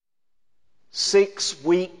6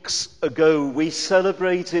 weeks ago, we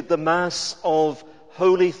celebrated the Mass of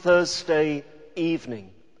Holy Thursday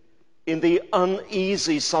evening in the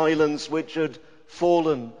uneasy silence which had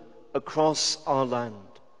fallen across our land.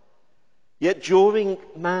 Yet during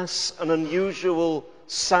Mass, an unusual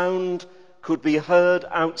sound could be heard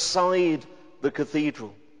outside the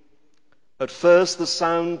cathedral. At first, the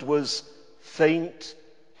sound was faint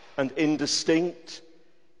and indistinct,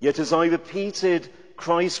 yet as I repeated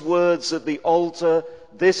Christ's words at the altar,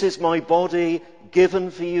 "This is my body given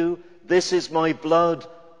for you, this is my blood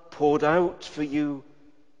poured out for you,"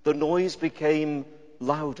 the noise became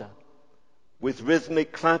louder, with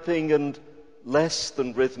rhythmic clapping and less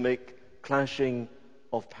than rhythmic clashing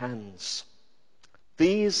of pans.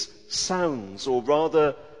 These sounds, or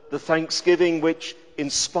rather the thanksgiving which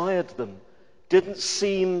inspired them, didn't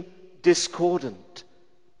seem discordant,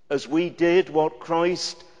 as we did what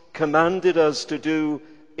Christ commanded us to do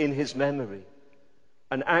in his memory,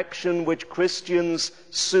 an action which Christians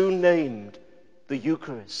soon named the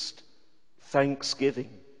Eucharist,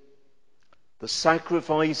 thanksgiving. The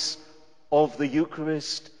sacrifice of the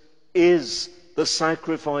Eucharist is the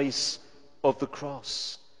sacrifice of the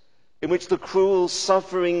cross, in which the cruel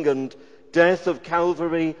suffering and death of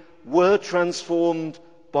Calvary were transformed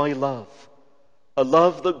by love, a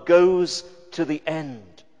love that goes to the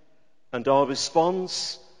end, and our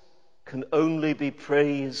response can only be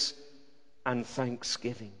praise and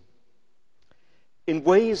thanksgiving. In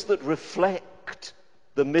ways that reflect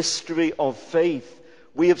the mystery of faith,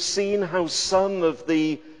 we have seen how some of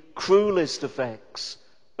the cruelest effects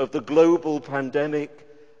of the global pandemic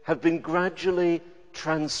have been gradually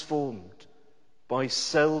transformed by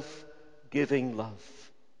self-giving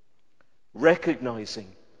love.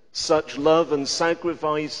 Recognizing such love and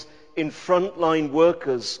sacrifice in frontline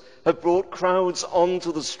workers have brought crowds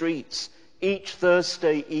onto the streets each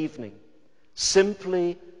Thursday evening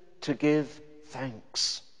simply to give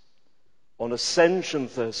thanks. On Ascension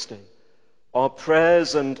Thursday, our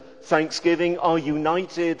prayers and thanksgiving are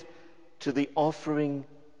united to the offering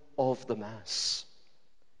of the Mass.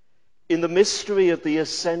 In the mystery of the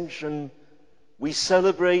Ascension, we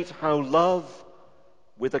celebrate how love,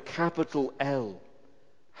 with a capital L,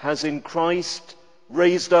 has in Christ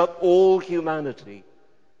raised up all humanity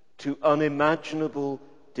to unimaginable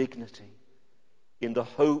dignity in the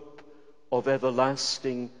hope of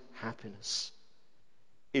everlasting happiness.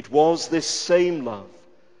 It was this same love,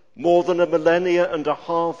 more than a millennia and a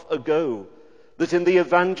half ago, that in the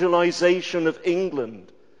evangelization of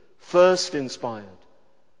England first inspired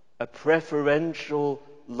a preferential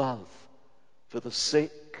love for the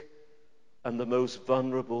sick and the most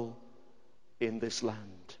vulnerable in this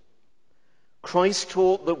land. Christ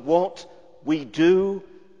taught that what we do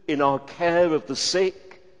in our care of the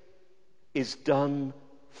sick is done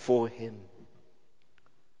for him.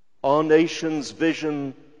 Our nation's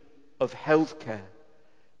vision of healthcare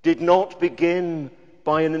did not begin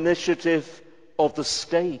by an initiative of the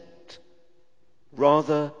state,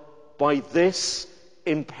 rather by this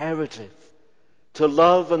imperative: to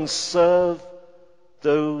love and serve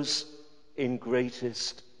those in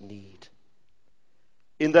greatest need.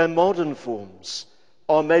 In their modern forms,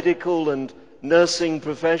 our medical and nursing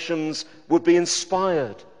professions would be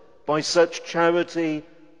inspired by such charity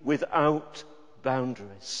without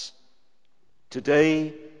boundaries.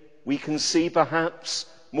 Today, we can see perhaps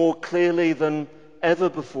more clearly than ever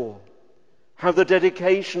before how the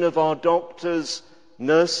dedication of our doctors,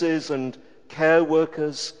 nurses and care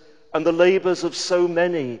workers, and the labours of so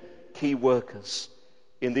many key workers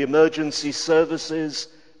in the emergency services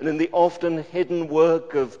and in the often hidden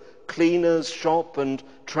work of cleaners, shop and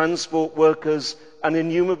transport workers, and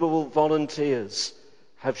innumerable volunteers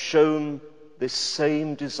have shown this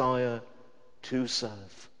same desire to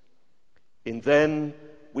serve. In them,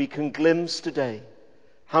 we can glimpse today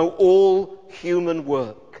how all human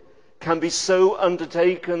work can be so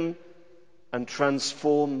undertaken and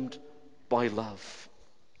transformed by love.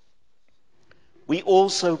 We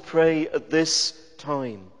also pray at this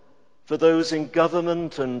time for those in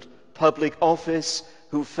government and public office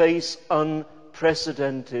who face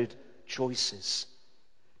unprecedented choices.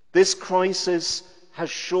 This crisis has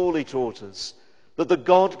surely taught us that the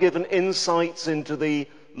God-given insights into the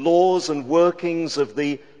laws and workings of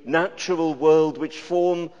the natural world, which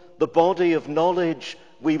form the body of knowledge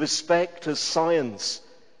we respect as science,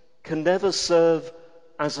 can never serve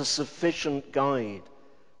as a sufficient guide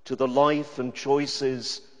to the life and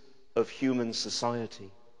choices of human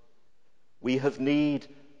society. We have need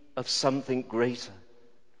of something greater,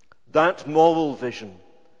 that moral vision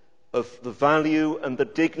of the value and the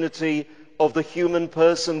dignity of the human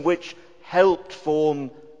person which helped form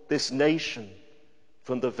this nation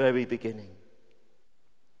from the very beginning.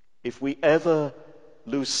 If we ever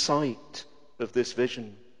lose sight of this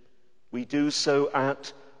vision, we do so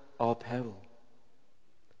at our peril.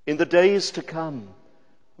 In the days to come,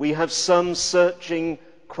 we have some searching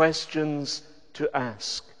questions to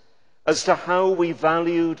ask as to how we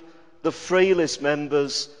valued the frailest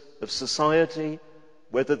members of society,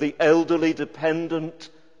 whether the elderly dependent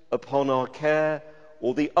upon our care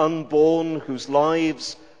or the unborn whose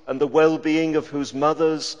lives and the well-being of whose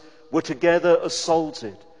mothers were together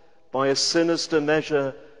assaulted by a sinister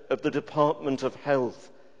measure of the Department of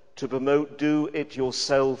Health to promote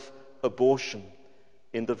do-it-yourself abortion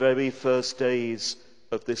in the very first days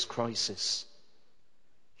of this crisis.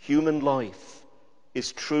 Human life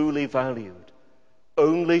is truly valued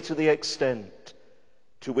only to the extent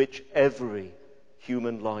to which every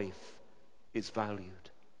human life is valued.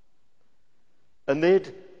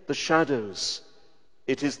 Amid the shadows,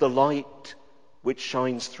 it is the light which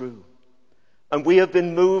shines through. And we have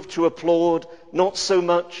been moved to applaud not so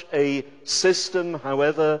much a system,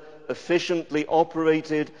 however efficiently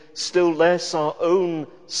operated, still less our own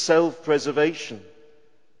self-preservation.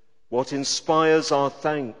 What inspires our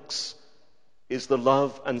thanks is the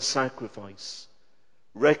love and sacrifice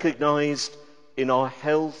recognized in our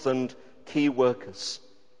health and key workers,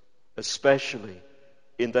 especially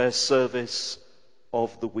in their service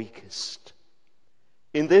of the weakest.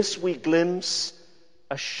 In this we glimpse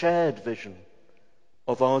a shared vision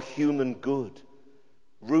of our human good,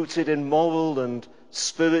 rooted in moral and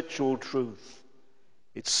spiritual truth,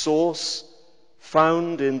 its source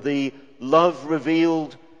found in the love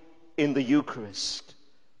revealed in the Eucharist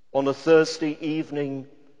on a Thursday evening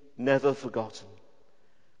never forgotten,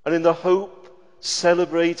 and in the hope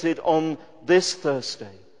celebrated on this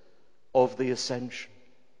Thursday of the Ascension.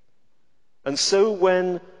 And so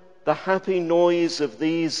when the happy noise of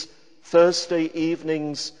these Thursday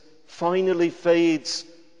evenings finally fades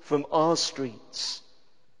from our streets,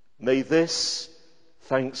 may this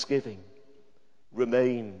thanksgiving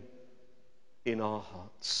remain in our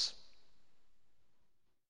hearts.